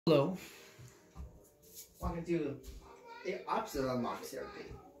Hello. Welcome to the opposite of unbox therapy.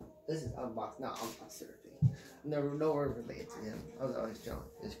 This is unbox, not unbox therapy. Nowhere related to him. I was always John.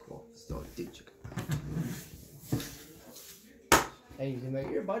 It's cool. Still a dude chicken. And you can make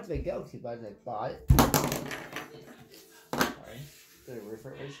earbuds, make Galaxy buds. I bought. Sorry. They're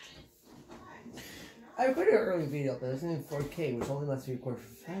refurbished. I recorded an early video, but it's in 4K, which only lets me record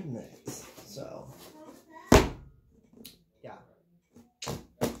for 5 minutes. So, yeah.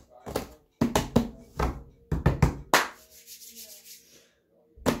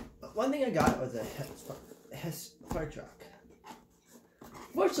 One thing I got was a Hess fire truck.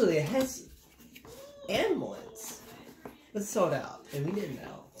 Fortunately, a Hess ambulance was sold out, and we didn't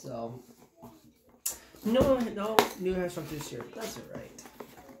know. So, no new Hess truck this year, but that's alright.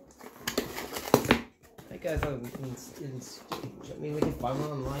 I guess I'm in strange. I mean, we can find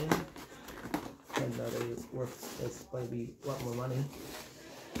one online, and it's going to be a lot more money.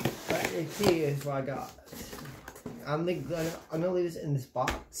 But let's see is what I got. I'm gonna leave this in this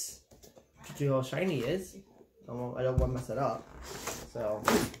box to see how shiny it is. I don't want to mess it up. So,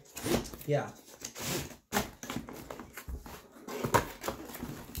 yeah.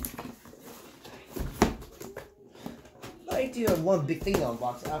 I like to do one big thing to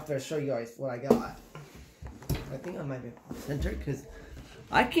unbox after I show you guys what I got. I think I might be centered because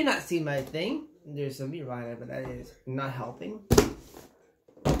I cannot see my thing. There's a mirror behind it, but that is not helping.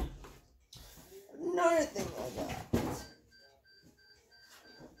 Another thing I got.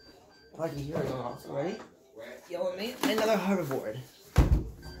 I can hear it going off already. Yellow me. Another hoverboard.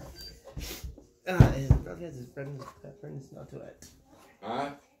 His brother has his friend's not to it.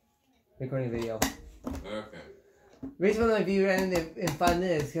 Huh? Recording a video. Okay. The reason why my video ran in 5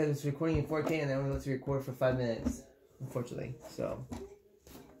 minutes because it's recording in 4K and I only let you record for 5 minutes, unfortunately. So.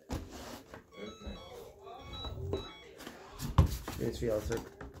 Okay. Here's for y'all, sir.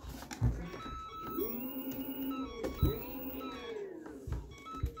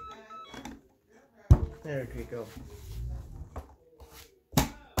 There we go.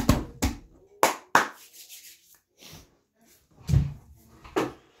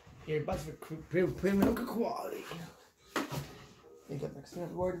 Earbuds for premium quality. You got next to the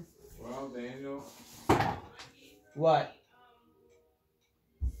board? Well, Daniel. What?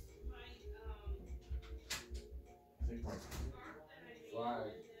 I think my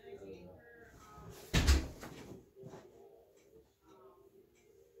flag.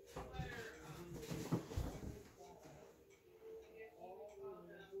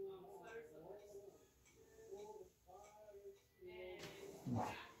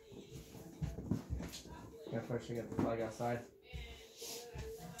 Yeah, first we get the flag outside.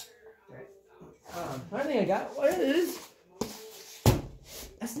 Right. Another thing I got, what is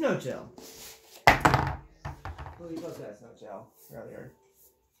a snow gel. We both got a snow gel earlier.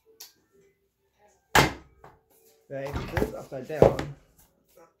 Right, put this upside down.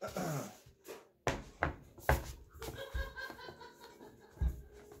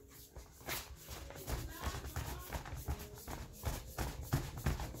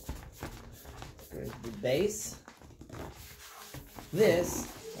 There's the base. This,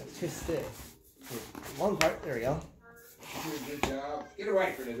 that's too thick. One part, there we go. You did a good job. Get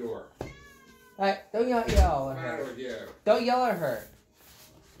away from the door. Alright, don't yell at What's the matter her. with you? Don't yell at her.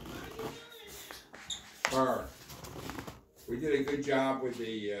 Her. We did a good job with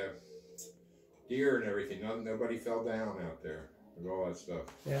the deer and everything. Nobody fell down out there with all that stuff.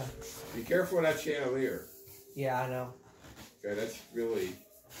 Yeah. Be careful with that chandelier. Yeah, I know. Okay, that's really.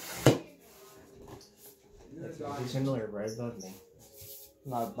 It's similar right above me.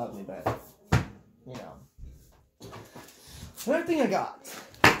 Not above me, but you know. Another thing I got.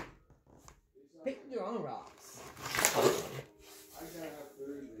 Pick your own rocks.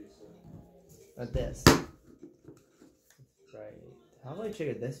 Like this. Right. How do I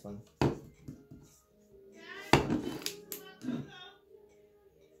trigger this one?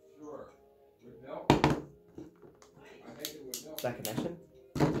 Sure. With milk? I make it with milk. Is that connection?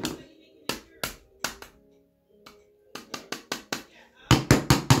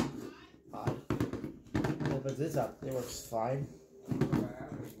 Opens this up. It works fine.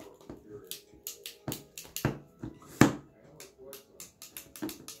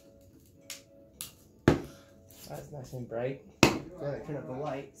 That's nice and bright. Gotta turn up the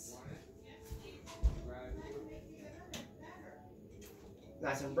lights.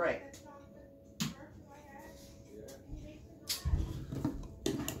 Nice and bright.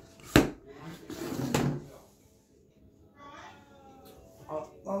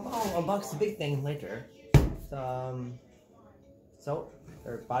 I'll unbox the big thing later. Soap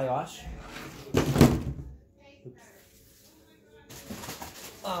or body wash. Oops.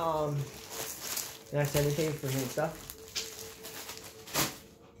 Can I send anything for new stuff?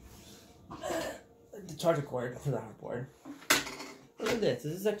 The charger cord for the hardboard. Look at this.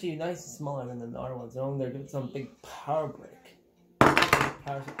 This is actually nice and smaller than the other ones. They're doing some big power brick.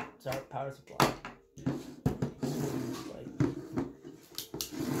 Power supply.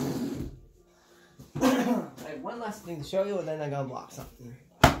 I have one last thing to show you, and then I gotta block something.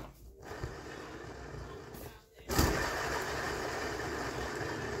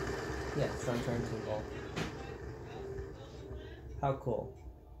 Yeah, sun turn symbol. How cool.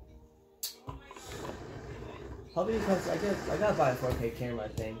 Probably because I gotta buy a 4K camera, I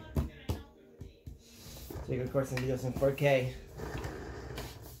think. So you can record some videos in 4K.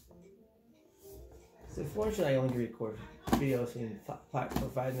 So fortunately I only record videos in for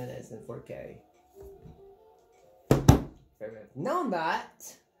 5 minutes in 4K. No, I'm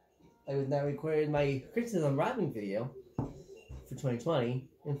not! I was now recording my criticism Robin video for 2020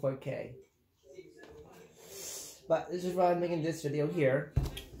 in 4K. But this is why I'm making this video here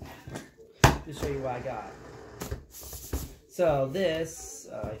to show you what I got. So this,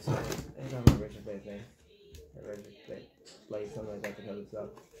 I don't have a Richard Blade thing. A Richard Blade, something like that to hold this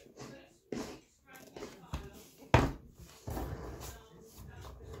up.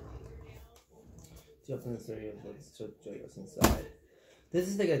 To open the studio, let's show you what's inside. This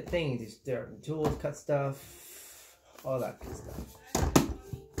is like a thing, just there are tools, cut stuff, all that good stuff.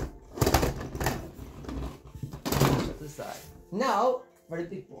 Shut this side. Now, for the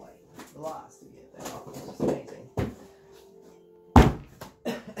big boy, the last to get that off, which is amazing.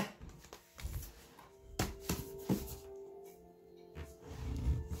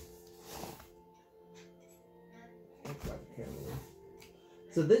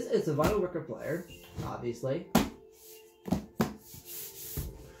 So this is a vinyl record player, obviously.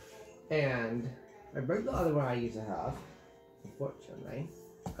 And I broke the other one I used to have, unfortunately.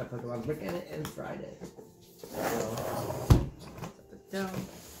 I put a lot of brick in it and fried it. So, set it down.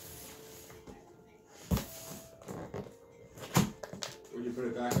 Would you put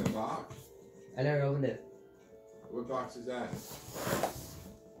it back in the box? I never opened it. What box is that?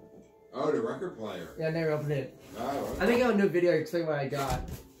 Oh, the record player. Yeah, I never opened it. Oh, okay. I think I'll do a video explaining what I got.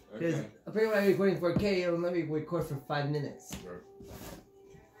 Because Okay. apparently when I'm recording 4K, it'll let me record for 5 minutes. Sure.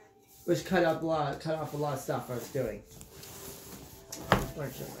 Which cut off a lot of stuff I was doing.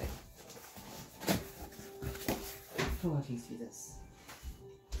 Unfortunately. How much do you see this?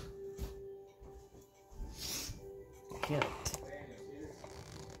 I can't.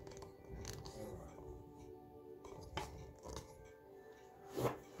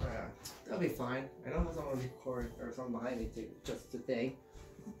 That'll be fine. I don't have someone to record or someone behind me to just today.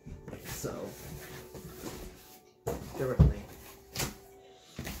 So, bear with me.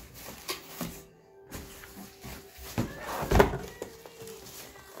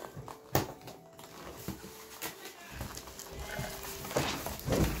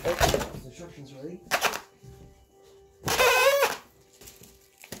 Instructions ready?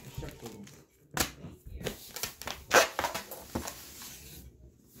 Instructions.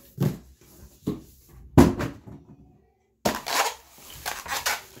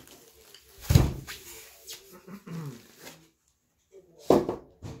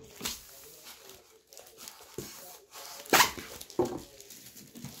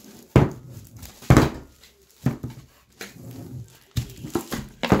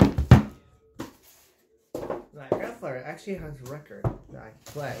 Grappler actually has a record that I can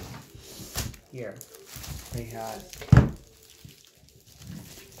play. Here. They had.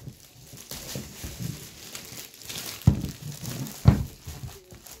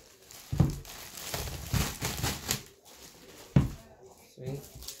 Sweet.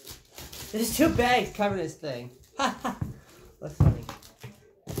 There's 2 bags covering this thing. That's funny.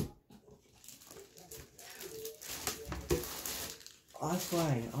 Oh, that's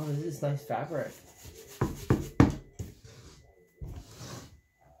why. Oh, this is nice fabric.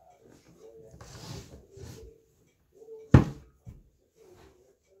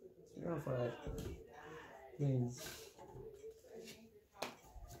 I don't know what that means.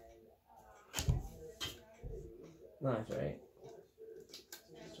 Nice, right?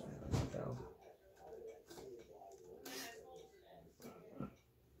 Just trying to write that down.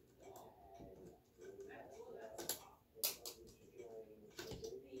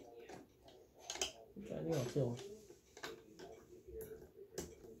 I think too.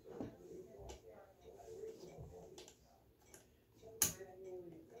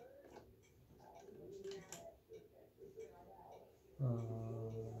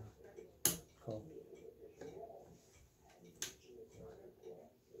 Cool.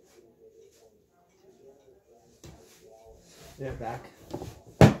 Yeah, back.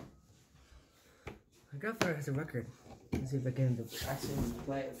 grandfather has a record. Let's see if I can actually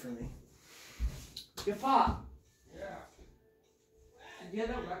play it for me. Good Pop! Yeah. Do you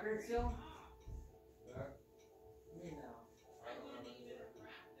have that record still? Yeah. Me no. I don't have any.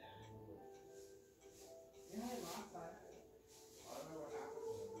 Yeah, I lost that. I don't know what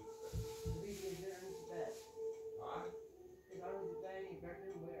happened. Maybe you did it into bed. Huh? Because I was in bed and you grabbed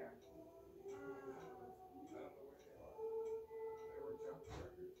it where? I don't know what they are. They were junk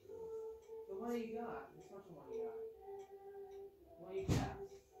records. The one you got. Which one you got? The one you kept.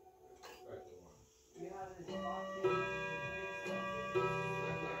 Special one. You have this box here.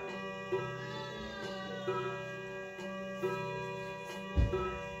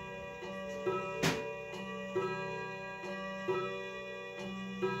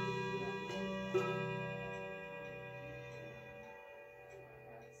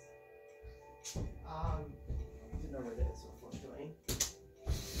 Didn't know where it is, unfortunately.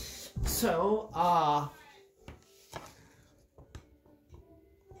 So, I'll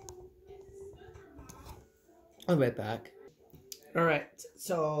be right back. Alright,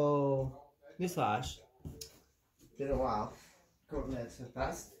 so, newsflash. Been a while. Couple minutes have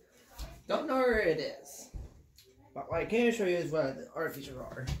passed. Don't know where it is. But what I can show you is what the art features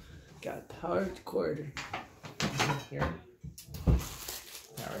are. Got a power cord here.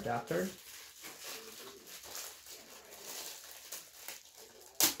 Power adapter.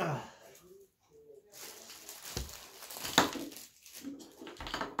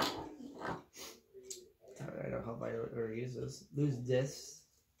 I don't know how I ever use this. Loose discs,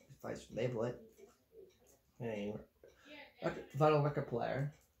 if I should label it. Anyway, vinyl record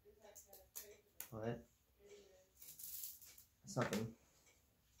player. What? It's nothing.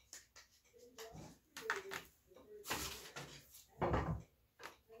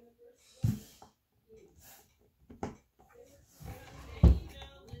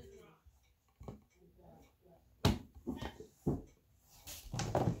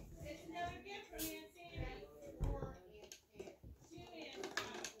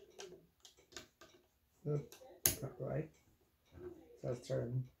 Not right. So let's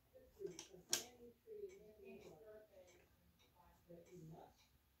turn.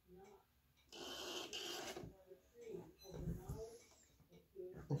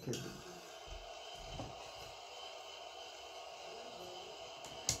 Okay.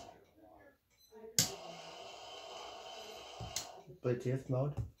 Bluetooth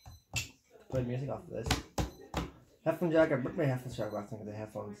mode. Play music off of this. Headphone jack. I broke my headphone jack last time because the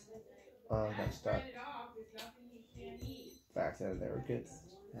headphones got stuck. By accident, they were good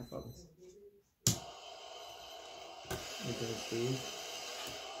headphones. Into the speed.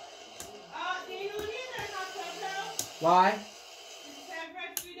 Why?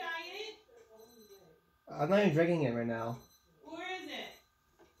 I'm not even drinking it right now. Where is it?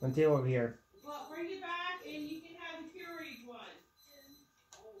 On the table over here. Well, bring it back and you can have the Keurig one.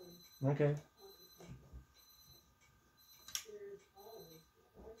 Okay.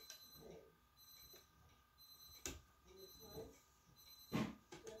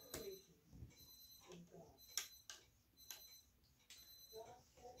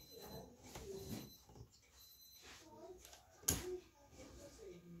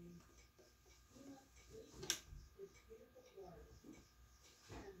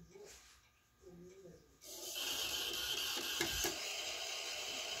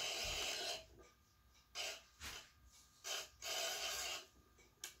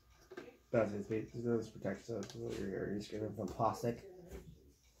 That's it. This protects your screen from plastic.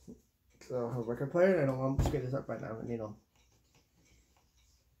 So I have a record player. I don't want to screw this up right now. You know.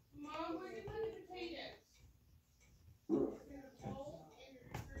 Mom, where did you put the potatoes?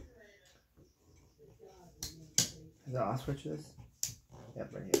 Is that off switch this?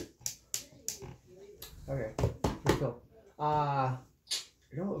 Yep, right here. Okay, let's go. I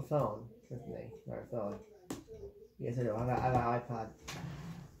don't have a phone with me. Not a phone. Yes, I do. I have an iPad.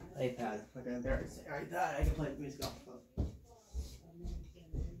 Like an embarrassing iPad. I can play music off the phone.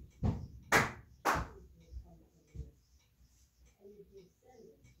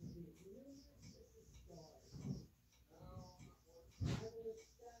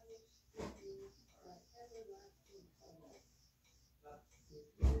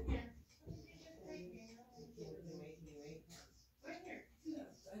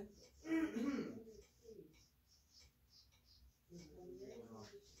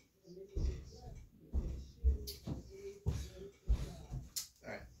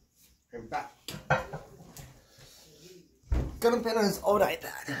 I'm back. Gonna put on his old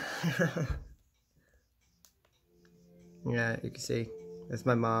iPad. Yeah, you can see. That's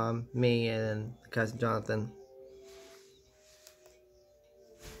my mom, me, and then cousin Jonathan.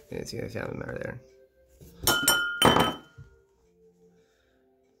 You can see the family member there.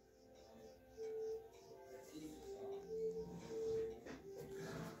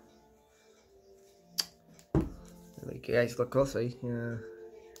 you guys look closely. Yeah.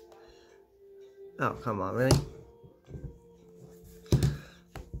 Oh, come on, really?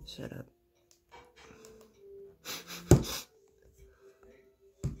 Shut up.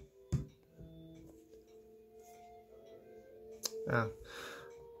 Oh.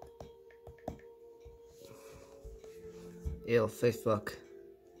 Ew, Facebook.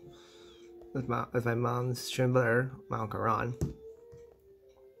 With my mom's Shrimbler, my Uncle Ron.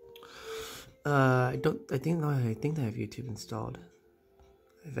 I think they have YouTube installed.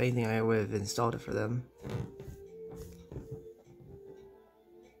 If anything, I would have installed it for them.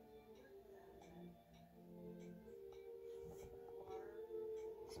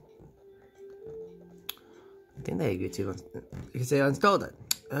 I think they have YouTube because they installed it.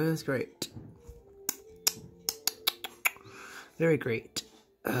 That was great. Very great.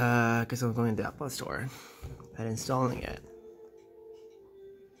 Because I'm going to the Apple Store and installing it.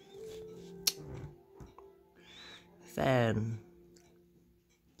 Then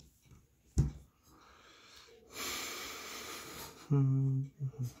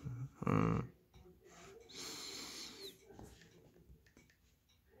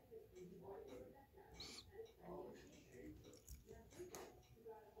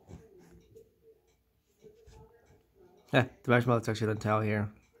yeah, the marshmallow's actually on the towel here.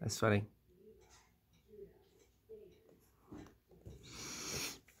 That's funny.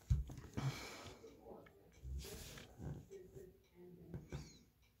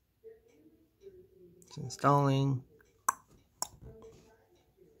 It's installing.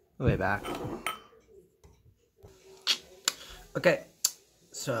 Way back. Okay,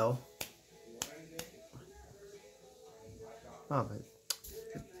 so. Oh, but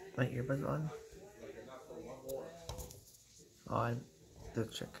my earbuds on? On.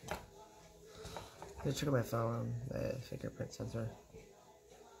 Let's check. Let's check my phone. The fingerprint sensor.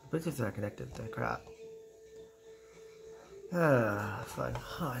 Bluetooth's not connected to crap. Fun.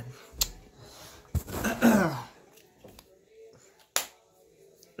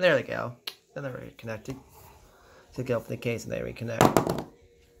 There they go. Then they're reconnected. So go open the case and they reconnect. What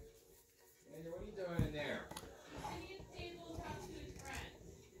are you doing in there?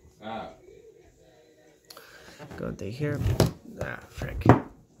 Go into here. Ah, frick.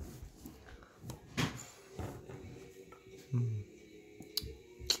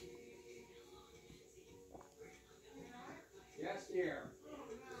 Yes, dear.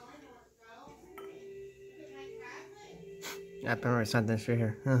 I remember something for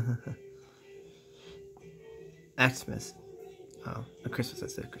here. Xmas. Oh, a Christmas.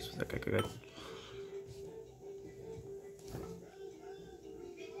 That's it. Christmas. Okay, good.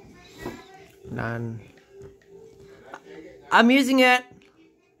 None. I'm using it.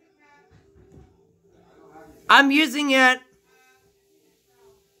 I'm using it.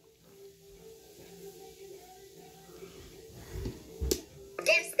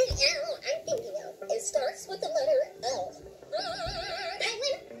 Guess the L I'm thinking of. It starts with the letter L.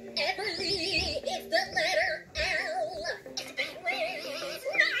 Penguin, Everly is the letter L. It's a penguin. It's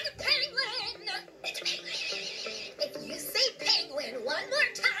not a penguin. It's a penguin. If you say penguin one more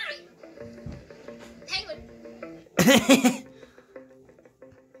time. Penguin.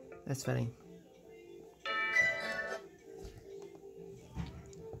 That's funny.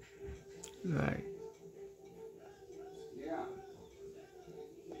 Alright. Yeah.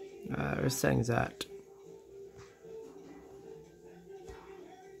 Where's settings at?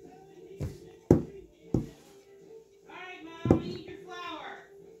 Alright, Mom, we need your flour.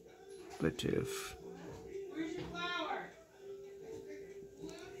 Bluetooth. Where's your flour?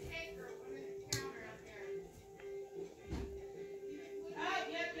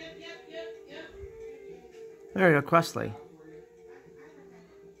 Yep. There you go, Questley.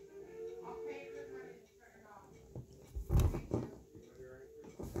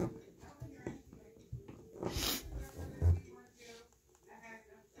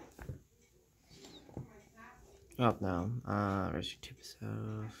 Oh no. Where's YouTube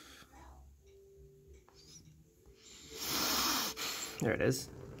stuff? There it is.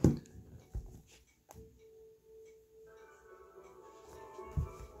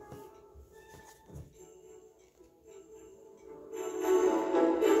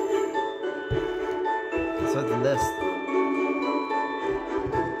 So what's in this?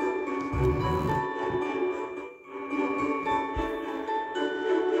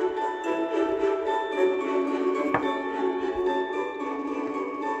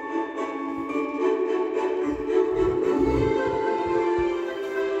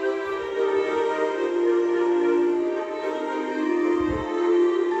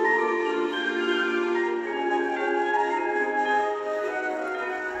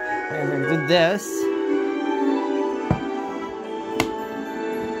 And then do this.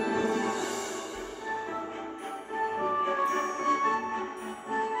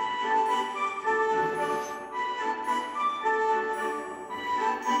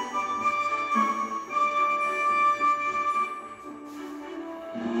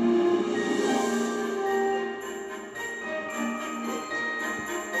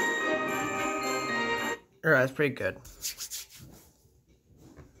 Alright, it's pretty good.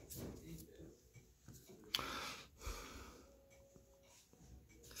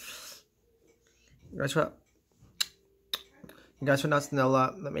 Guys, what? You guys would not know.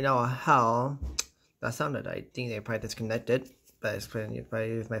 Let me know how that sounded. I think they probably disconnected, but it's probably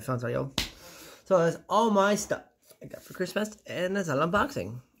with my phone's audio. So that's all my stuff I got for Christmas, and that's all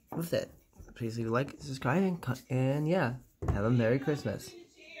unboxing with it. Please leave a like, subscribe, and yeah, have a Merry Christmas.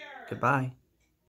 Goodbye.